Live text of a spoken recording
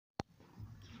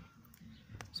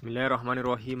بسم الله الرحمن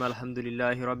الرحيم الحمد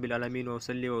لله رب العالمين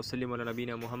وصلي وسلم على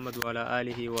نبينا محمد وعلى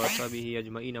آله وصحبه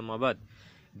أجمعين أما بعد.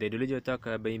 The ideological attack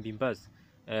by Bin Baz.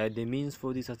 The means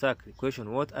for this attack.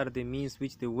 Question: what are the means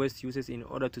which the West uses in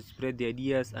order to spread the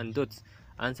ideas and thoughts?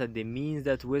 Answer: the means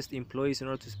that West employs in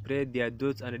order to spread their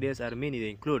thoughts and ideas are many.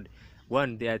 They include: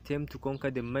 1. They attempt to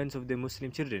conquer the minds of the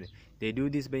Muslim children. They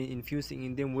do this by infusing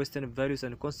in them Western values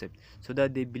and concepts, so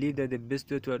that they believe that the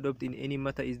best way to adopt in any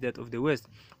matter is that of the West,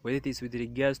 whether it is with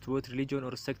regards to what religion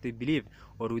or sect they believe,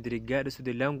 or with regards to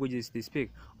the languages they speak,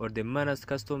 or the manners,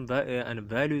 customs, and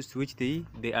values which they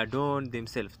adorn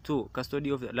themselves. 2.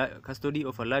 Custody of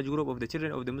a large group of the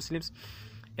children of the Muslims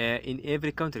in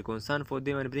every country, concern for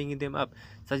them and bringing them up,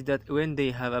 such that when they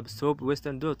have absorbed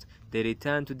Western thoughts, they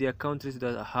return to their countries with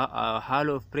a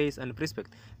halo of praise and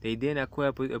respect. They then acquire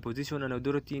a position and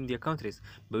authority in their countries,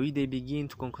 by which they begin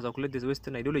to circulate the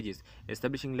Western ideologies,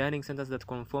 establishing learning centers that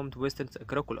conform to Western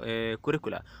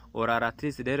curricula, or are at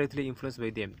least directly influenced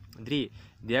by them. 3.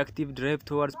 The active drive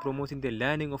towards promoting the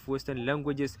learning of Western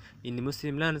languages in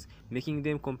Muslim lands, making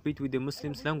them compete with the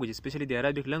Muslims' language, especially the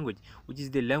Arabic language, which is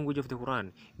the language of the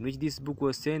Quran, in which this book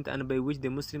was sent, and by which the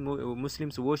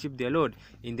Muslims worship their Lord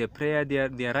in their prayer,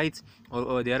 their rites,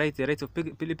 or their rites of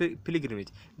pilgrimage,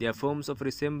 their forms of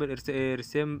remembrances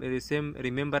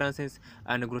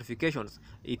and glorifications,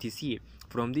 etc.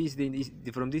 From this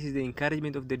is the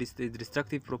encouragement of the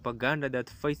destructive propaganda that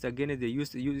fights against the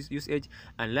usage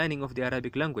and learning of the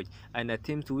Arabic language, and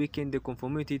attempts to weaken the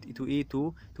conformity to it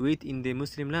in the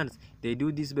Muslim lands. They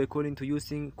do this by calling to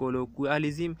using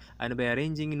colloquialism and by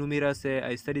arranging numerous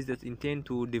studies that intend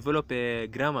to develop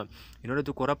grammar in order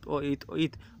to corrupt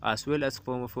it, as well as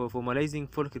for formalizing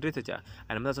folk literature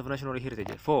and matters of national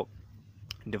heritage. 4.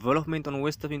 Development of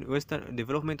Western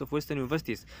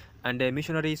universities and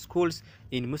missionary schools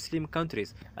in Muslim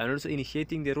countries, and also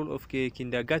initiating the role of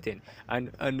kindergarten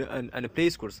and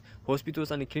play schools, hospitals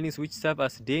and clinics, which serve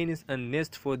as dens and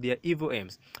nests for their evil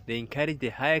aims. They encourage the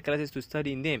higher classes to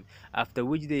study in them, after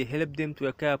which they help them to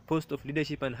acquire posts of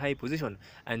leadership and high position,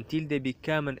 until they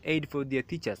become an aid for their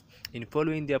teachers in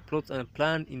following their plots and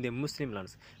plans in the Muslim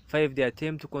lands. 5. They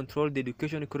attempt to control the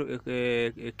education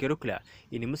curricula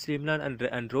in Muslim land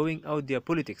and drawing out their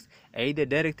politics, either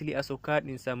directly as occurred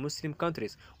in some Muslim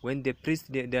countries when the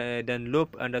priest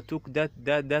Dunlop undertook that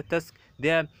task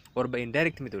there, or by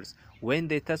indirect methods. When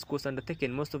the task was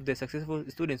undertaken, most of the successful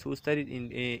students who studied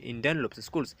in Dunlop's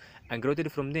schools and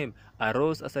graduated from them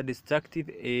arose as a destructive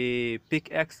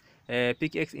pickaxe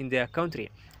in their country,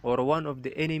 or one of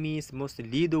the enemy's most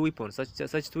lethal weapons.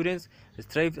 Such students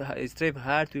strive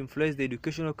hard to influence the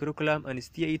educational curriculum and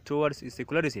steer it towards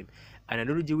secularism, an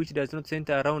ideology which does not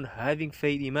center around having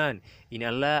faith iman in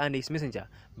Allah and His Messenger,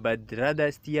 but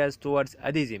rather steers towards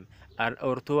atheism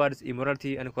or towards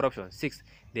immorality and corruption. 6.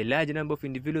 The large number of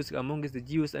individuals amongst the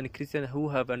Jews and Christians who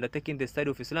have undertaken the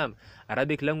study of Islam,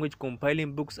 Arabic language,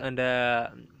 compiling books and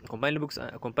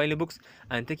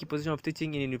taking position of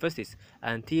teaching in universities,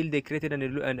 until they created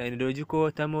an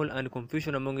ideological turmoil and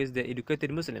confusion amongst the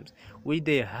educated Muslims, which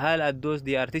they hurl at those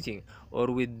they are teaching,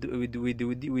 or with which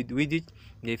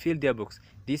they fill their books.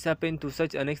 This happened to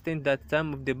such an extent that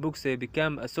some of the books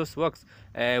become source works,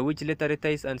 which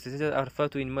literates and successors are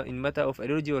referred to in matter of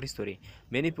ideology or history.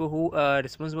 Many people who are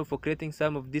responsible for creating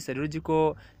some of these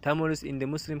ideological turmoils in the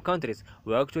Muslim countries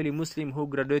were actually Muslims who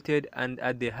graduated, and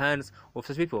at the hands of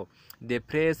such people, the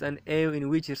praise and awe in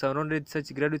which surrounded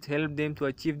such graduates helped them to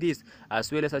achieve this,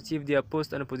 as well as achieve their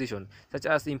post and position, such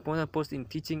as important posts in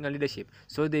teaching and leadership.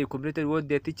 So they completed what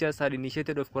their teachers had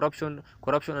initiated of corruption,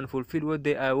 and fulfilled what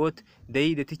the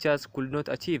teachers could not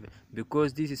achieve,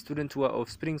 because these students were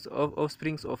offsprings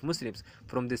of Muslims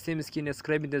from the same skin,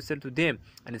 ascribing themselves to them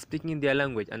and speaking their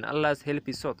language, and Allah's help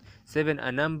is sought. 7.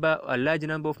 A large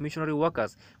number of missionary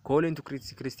workers calling to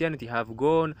Christianity have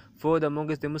gone forth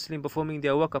amongst the Muslims, performing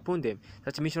their work upon them.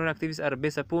 Such missionary activities are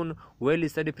based upon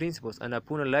well-studied principles and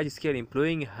upon a large scale,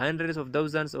 employing hundreds of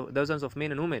thousands of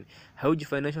men and women. Huge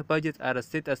financial budgets are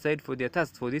set aside for this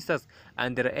task,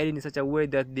 and they are aided in such a way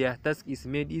that their task is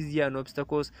made easier, and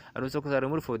obstacles are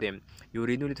removed for them.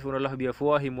 يريدون ليطفئوا الله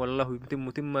بأفواههم والله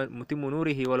متم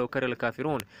نوره ولو كره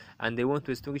الكافرون. And they want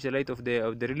to extinguish the light of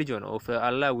the religion of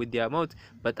Allah with their mouth,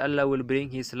 but Allah will bring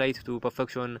His light to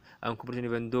perfection and completion,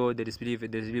 even though the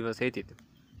disbelievers hate it.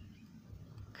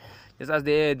 just as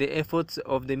the efforts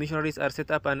of the missionaries are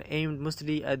set up and aimed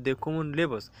mostly at the common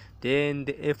levels, then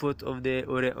the efforts of the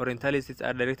Orientalists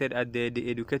are directed at the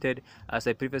educated, as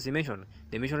I previously mentioned.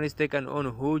 The missionaries take on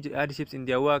huge hardships in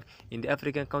their work in the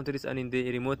African countries and in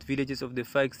the remote villages of the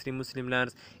far extreme Muslim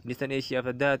lands in Eastern Asia.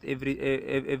 After that,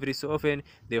 every so often,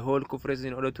 they hold conferences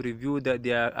in order to review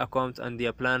their accounts and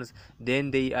their plans. Then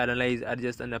they analyze,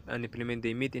 adjust, and implement.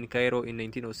 They meet in Cairo in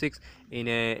 1906, in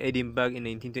Edinburgh in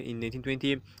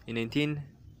 1920, in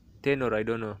 1910, or I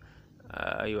don't know.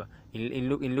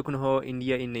 In Lucknow,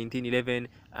 India in 1911,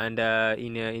 and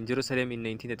in Jerusalem in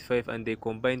 1935, and they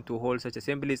combined to hold such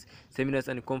assemblies, seminars,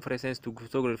 and conferences to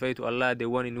so glorify to Allah, the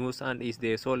one in whose hand is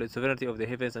the sole sovereignty of the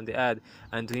heavens and the earth,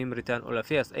 and to Him return all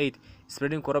affairs. 8.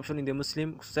 Spreading corruption in the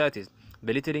Muslim societies,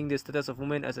 belittling the status of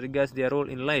women as regards their role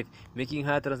in life, making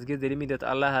her transgress the limit that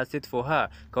Allah has set for her,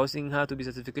 causing her to be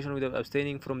certification without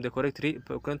abstaining from the correct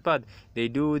path. They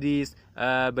do this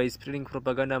by spreading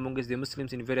propaganda amongst the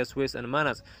Muslims in various ways and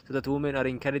manners, so that women are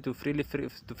encouraged to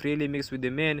freely mix with the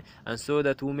men, and so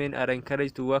that women are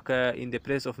encouraged to work in the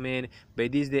place of men. By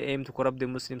this they aim to corrupt the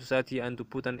Muslim society and to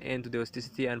put an end to the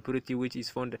authenticity and purity which is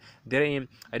found therein.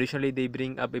 Additionally, they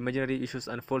bring up imaginary issues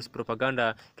and false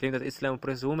propaganda, claiming that Islam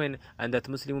oppresses women and that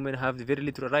Muslim women have very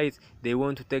little rights. They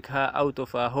want to take her out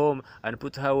of her home and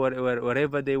put her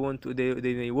wherever they want to,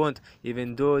 they may want,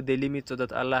 even though the limits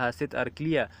that Allah has set are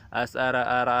clear, as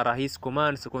are His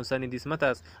commands concerning these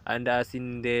matters, and as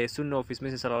in the Sunnah of His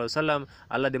Messenger sallallahu alaihi wasallam.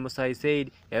 Allah the Most High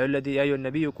said, "Ya ayyuhan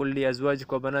nabiyyu qul li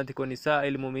azwajika wa banatika wa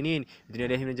nisa'il mu'minin yudnina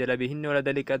ilayhinna min jalabibihinna wa la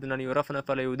dhalika adna an yurafna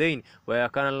fala yudayn wa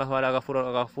kana Allahu ala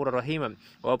ghafurur rahim."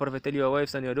 O Prophet, tell your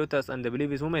wives and your daughters and the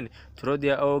believers women to roll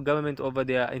their own government over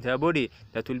their entire body.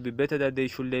 That will be better that they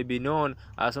should be known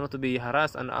as not to be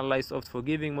harassed, and Allah is oft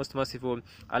forgiving, most merciful.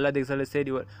 Allah the Exalted said,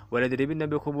 وَلَيَضْرِبْنَ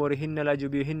بِخُمُورِهِنَّ لَا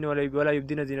جُبِيهِنَّ وَلَا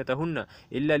يُبْدِينَ زِينَتَهُنَّ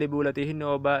إِلَّا لِبُولَتِهِنَّ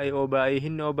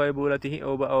وَآبَائِهِنَّ وَبُولَتِهِنَّ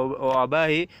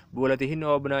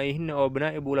وَأَبْنَائِهِنَّ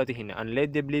وَأَبْنَاءِ بُولَتِهِنَّ. And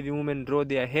let the believing women draw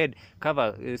their head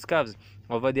scarves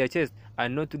over their chest,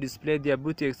 and not to display their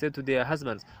beauty except to their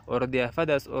husbands, or their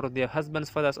fathers, or their husbands'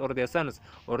 fathers, or their sons,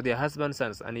 or their husbands'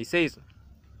 sons. And He says,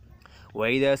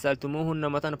 وإذا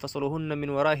سألتموهن متاعا فاسألوهن من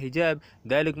وراء حجاب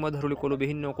ذلك مظهر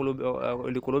لقلوبهن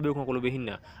لقلوبكم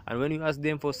وقلوبهن. And when you ask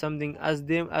them for something, ask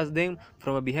them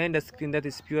from behind the screen that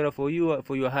is pure for you,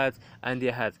 for your hearts and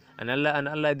their hearts. And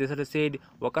Allah the said,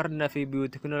 وَقَرْنَ فِي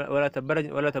بُيُوتِكُنَّ وَلَا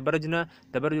تَبَرَّجْنَ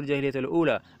تَبَرُّجَ الْجَاهِلِيَّةِ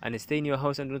الْأُولَى. And stay in your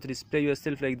house and do not display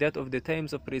yourself like that of the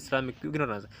times of pre-Islamic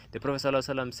ignorance. The Prophet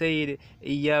ﷺ said,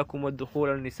 إِيَّاكُمْ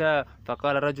وَالدُّخُولَ النِّسَاءِ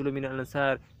فَقَالَ رَجُلٌ مِنَ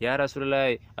الْأَنصَارِ يَا رَسُولَ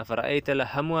اللَّهِ أَفَرَأَيْتَ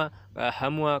الْحَمْوَ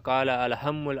قَالَ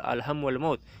الْحَمْوَ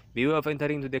الْمَوْتِ. Beware of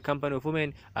entering into the company of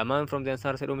women. A man from the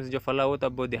Ansar said, O Messenger of Allah, what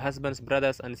about the husbands,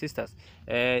 brothers, and sisters?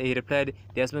 He replied,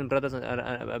 the husband, brothers, and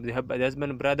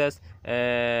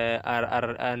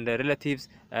the relatives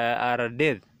are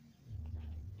dead.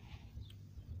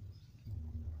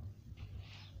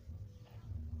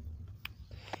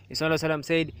 Islam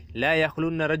said, لا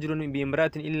يخلون رجل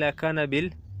بامرأة إلا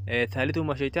كان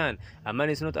ثالثهما شيطان. A man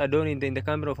is not adorned in the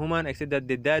company of woman except that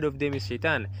the dad of them is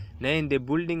shaitan. 9. The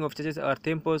building of churches or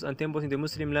temples in the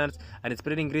Muslim lands, and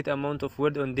spreading great amount of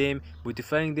word on them,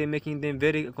 beautifying them, making them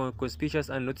very conspicuous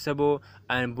and noticeable,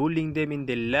 and building them in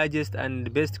the largest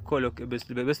and best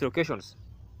locations.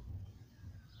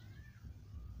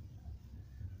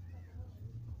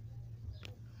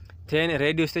 10.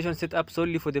 Radio stations set up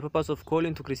solely for the purpose of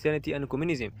calling to Christianity and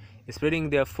communism, spreading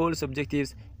their false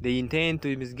objectives. They intend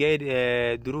to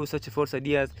misguide through such false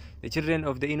ideas the children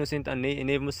of the innocent and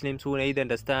naive Muslims who neither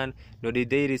understand nor did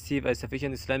they receive a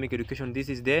sufficient Islamic education. This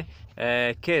is the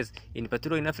case in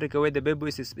particular in Africa, where the Bible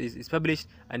is published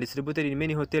and distributed in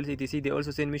many hotels, etc. They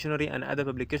also send missionary and other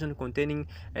publications containing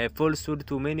falsehood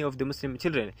to many of the Muslim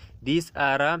children. These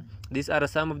are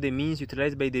some of the means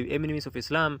utilized by the enemies of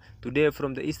Islam today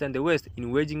from the East and the West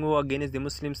in waging war against the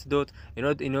Muslims in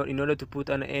order to put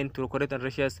an end to corrupt and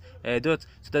righteous so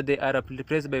that they are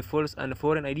replaced by false and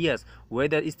foreign ideas,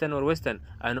 whether Eastern or Western.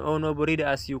 And nobody,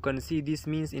 as you can see, these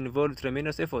means involve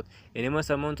tremendous effort,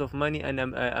 enormous amount of money, and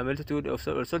a multitude of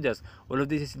soldiers. All of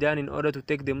this is done in order to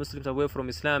take the Muslims away from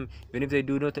Islam, even if they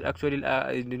do not actually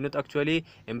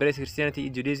embrace Christianity,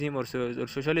 Judaism, or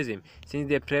socialism, since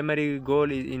their primary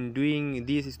goal in doing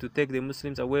this is to take the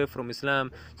Muslims away from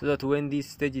Islam, so that when this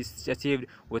stage is achieved,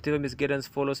 whatever misguidance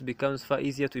follows becomes far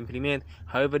easier to implement.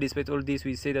 However, despite all this,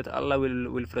 we say that Allah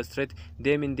will frustrate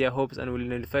them in their hopes and will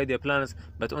nullify their plans,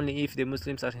 but only if the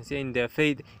Muslims are sincere in their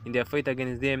faith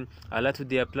against them, Allah to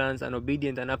their plans, and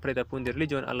obedient and upright upon their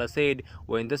religion. Allah said,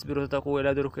 وَإِن تَصْبِرُوا وَتَتَّقُوا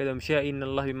وَلَا تُرْكُوا شَيْئًا إِنَّ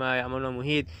اللَّهَ بِمَا يَعْمَلُونَ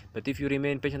مُحِيطٌ. But if you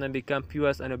remain patient and become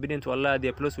pious and obedient to Allah,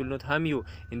 their plots will not harm you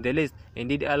in the least.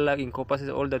 Indeed, Allah encompasses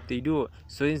all that they do.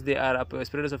 So since they are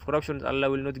spreaders of corruption, Allah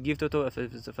will not give total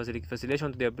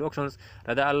facilitation to their actions.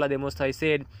 Rather, Allah the Most High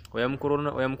said,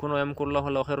 وَيَمْكُرُونَ وَيَمْكُرُ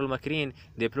اللَّهُ وَخَيْرُ الْمَاكِرِينَ.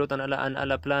 They plot and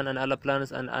Allah plans, and Allah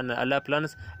plans, and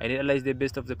Allah is the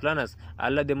best of the planners.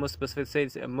 Allah the most perfect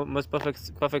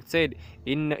said,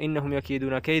 إِنَّهُمْ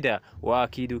يَكِيدُونَ كَيْدًا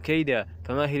وَأَكِيدُ كَيْدًا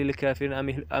فَمَهِّلِ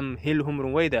الْكَافِرِينَ أَمْهِلْهُمْ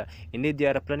رُوَيْدًا. Indeed, they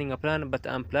are planning a plan, but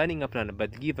I'm planning a plan.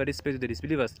 But give a respect to the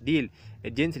disbelievers. Deal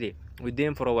gently with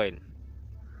them for a while.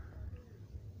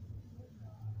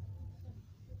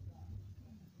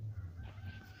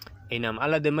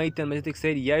 Allah the Mighty and Majestic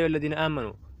said, يا أيها الذين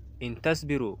آمنوا إن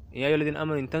تصبروا يا أيها الذين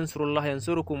آمنوا إن تنصروا الله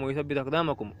ينصركم ويثبت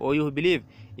أقدامكم. Or you who believe,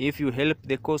 if you help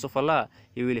the cause of Allah,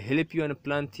 He will help you and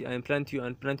plant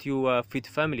you a fit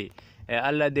family.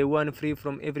 Allah the one free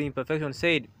from every imperfection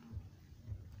said,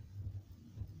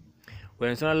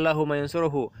 وينصر الله ما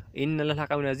ينصره إن الله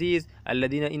حكيم عزيز.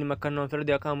 الذين إن مكناهم في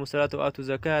الأرض أقاموا الصلاة وآتوا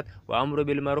الزكاة وأمروا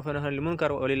بالمعروف ونهوا عن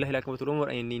المنكر ولله العاقبة الأمور.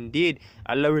 And indeed,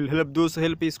 Allah will help those who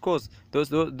help His cause.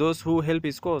 Those who help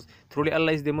His cause. Truly,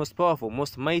 Allah is the most powerful,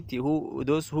 most mighty.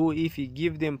 Those who, if He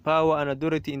give them power and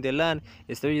authority in the land,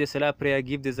 establish the salah prayer,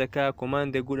 give the zakah,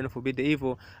 command the good and forbid the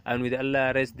evil, and with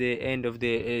Allah rests the end of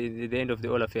the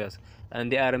all affairs.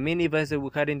 And there are many verses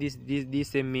carrying this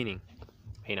same meaning.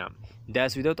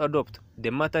 Thus, without a doubt, the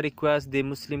matter requires the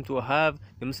Muslim to have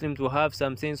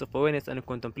some sense of awareness and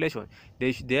contemplation.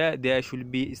 There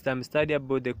should be some study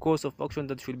about the course of action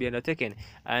that should be undertaken,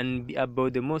 and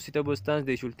about the most suitable stance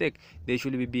they should take. They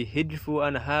should be heedful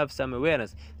and have some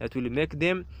awareness that will make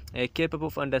them capable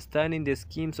of understanding the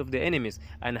schemes of the enemies,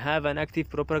 and have an active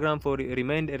program for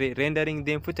rendering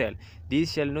them futile.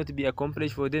 This shall not be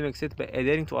accomplished for them except by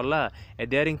adhering to Allah,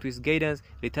 adhering to His guidance,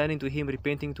 returning to Him,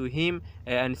 repenting to Him,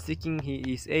 and seeking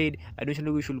His aid.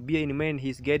 Additionally, we should bear in mind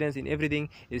His guidance in everything,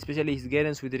 especially His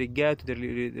guidance with regard to the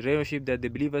relationship that the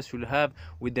believers should have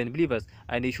with the unbelievers.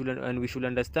 And we should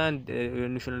understand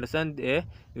the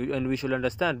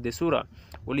surah.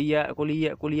 قُلْ يَا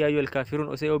أَيُّهَا الْكَافِرُونَ,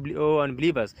 or say, O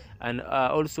unbelievers. And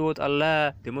also what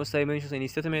Allah the Most High mentions in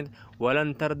His statement,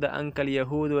 وَلَنْ تَرْضَ عَنْكَ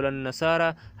الْيَهُودُ وَلَا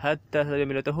النَّصَارَى حَتَّى تَتَّبِعَ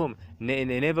مِلَّتَهُمْ.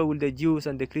 Never will the Jews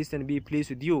and the Christians be pleased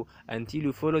with you until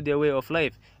you follow their way of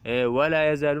life.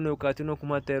 وَلَا يَزَالُونَ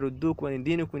يُقَاتِلُونَكُمْ حَتَّى يَرُدُّوكُمْ عَنْ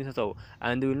دِينِكُمْ إِنِ اسْتَطَاعُوا.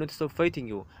 And they will not stop fighting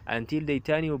you until they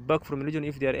turn you back from religion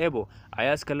if they are able. I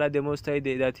ask Allah the Most High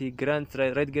that He grants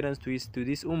right guidance to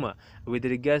this ummah with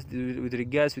regards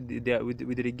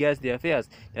their affairs,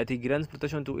 that He grants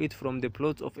protection to it from the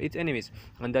plots of its enemies,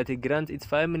 and that He grants its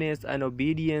firmness and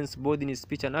obedience both in its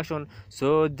speech and action,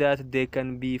 so that they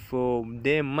can be for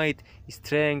them might,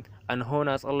 strength, and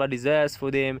honor as Allah desires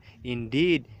for them.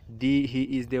 Indeed, He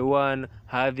is the one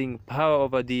having power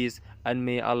over this, and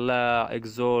may Allah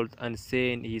exalt and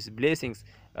send His blessings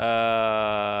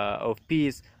of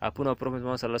peace upon our Prophet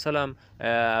Muhammad sallallahu alaihi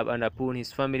wasallam, and upon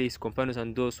his family, his companions,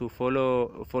 and those who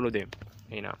follow them.